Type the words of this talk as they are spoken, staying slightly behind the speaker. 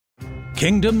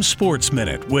Kingdom Sports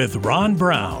Minute with Ron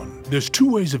Brown. There's two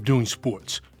ways of doing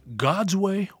sports, God's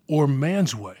way or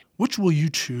man's way. Which will you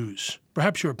choose?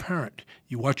 Perhaps you're a parent.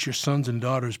 You watch your sons and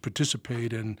daughters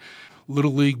participate in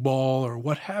Little League ball or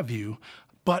what have you,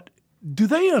 but do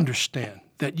they understand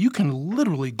that you can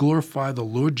literally glorify the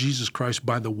Lord Jesus Christ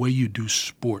by the way you do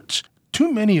sports?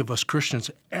 Too many of us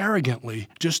Christians arrogantly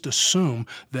just assume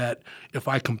that if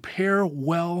I compare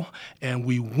well and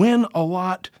we win a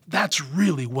lot, that's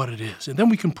really what it is. And then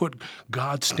we can put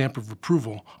God's stamp of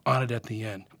approval on it at the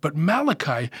end. But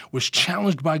Malachi was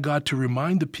challenged by God to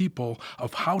remind the people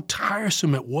of how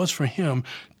tiresome it was for him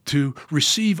to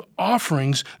receive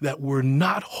offerings that were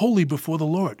not holy before the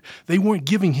Lord. They weren't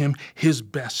giving him his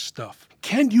best stuff.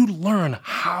 Can you learn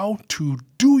how to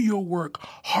do your work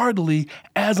heartily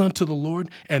as unto the Lord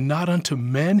and not unto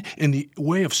men in the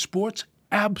way of sports?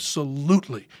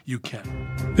 Absolutely, you can.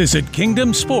 Visit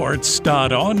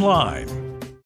kingdomsports.online.